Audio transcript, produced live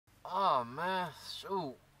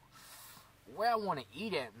I want to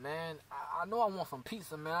eat at, man? I know I want some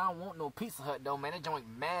pizza, man. I don't want no Pizza Hut, though, man. That joint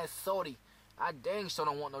mad salty. I dang sure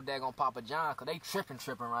don't want no daggone Papa John, because they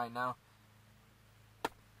tripping right now.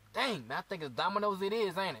 Dang, man. I think it's Domino's it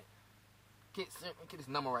is, ain't it? Get this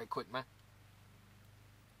number right quick, man.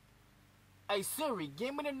 Hey, Siri,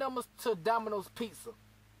 give me the numbers to Domino's Pizza.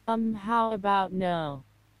 How about no?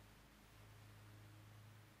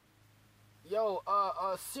 Yo,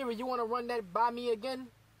 Siri, you want to run that by me again?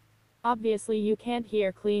 Obviously you can't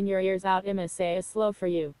hear. Clean your ears out. I'ma say it's slow for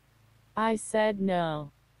you. I said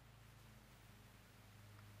no.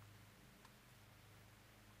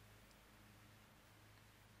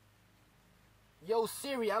 Yo,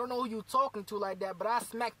 Siri, I don't know who you talking to like that, but I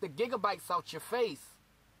smacked the gigabytes out your face.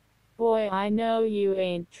 Boy, I know you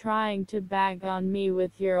ain't trying to bag on me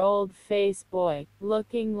with your old face, boy,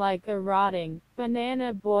 looking like a rotting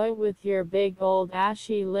banana, boy, with your big old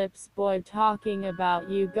ashy lips, boy, talking about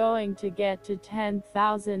you going to get to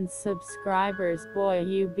 10,000 subscribers, boy,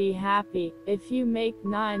 you be happy if you make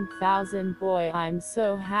 9,000, boy, I'm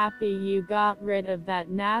so happy you got rid of that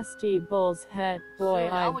nasty bull's head, boy,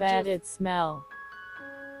 I bet it smell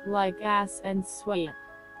like ass and sweat.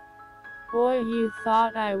 Boy, you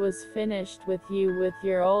thought I was finished with you with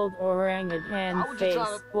your old orangutan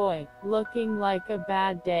face, boy, looking like a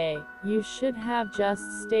bad day. You should have just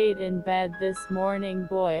stayed in bed this morning,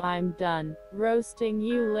 boy. I'm done roasting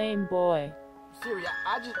you, lame boy. Siri,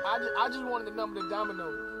 I just wanted the number to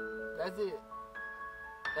Domino's. That's it.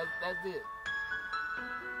 That's it.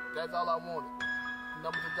 That's all I wanted.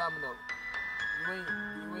 Number to Domino's.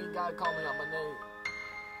 You ain't gotta call me out my name.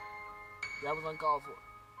 That was uncalled for.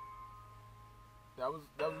 That was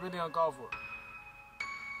really uncalled for.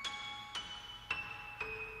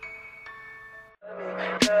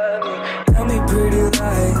 Tell me pretty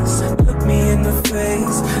lies, look me in the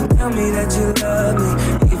face. Tell me that you love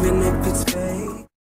me.